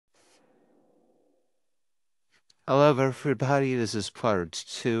Hello, everybody. This is part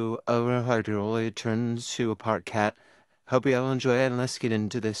two of our Hydroly turns to a part cat. Hope you all enjoy it, and let's get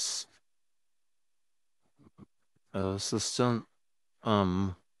into this system.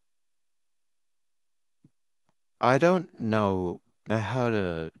 Um, I don't know how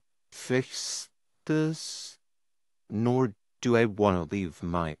to fix this, nor do I want to leave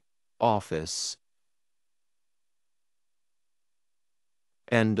my office.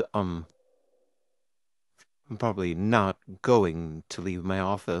 And I'm probably not going to leave my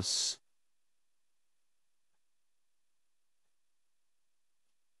office.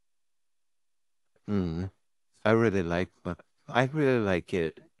 Hmm. I really like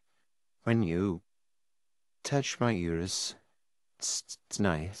it when you touch my ears. It's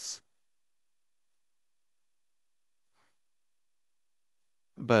nice.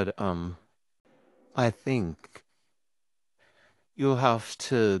 But I think you'll have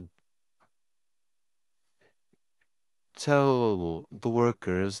to tell the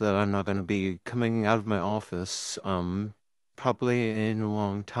workers that I'm not going to be coming out of my office probably in a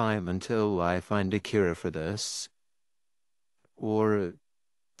long time until I find a cure for this or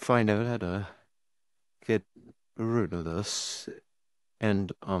find out how to get rid of this.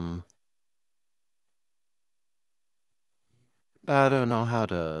 And I don't know how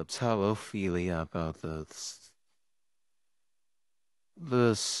to tell Ophelia about this.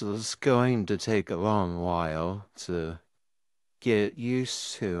 This is going to take a long while to get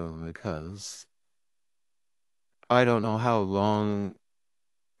used to because I don't know how long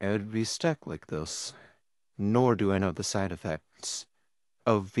I would be stuck like this, nor do I know the side effects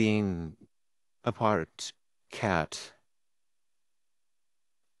of being a part cat.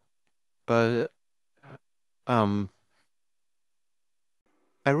 But um,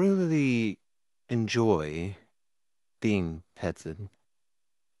 I really enjoy being petted,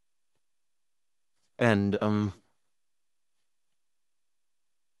 and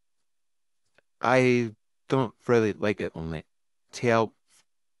I don't really like it when my tail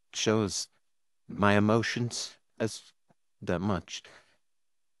shows my emotions as that much.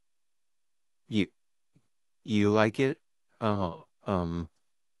 You you like it? Oh,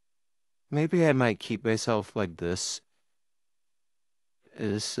 maybe I might keep myself like this.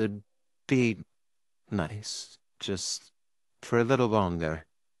 This would be nice, just for a little longer.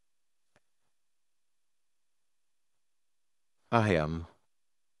 I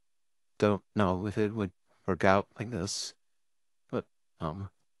don't know if it would work out like this, but um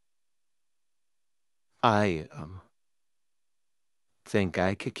I think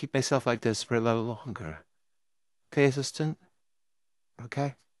I could keep myself like this for a little longer. Okay, assistant?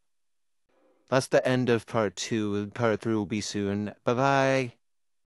 Okay. That's the end of part two. Part three will be soon. Bye bye.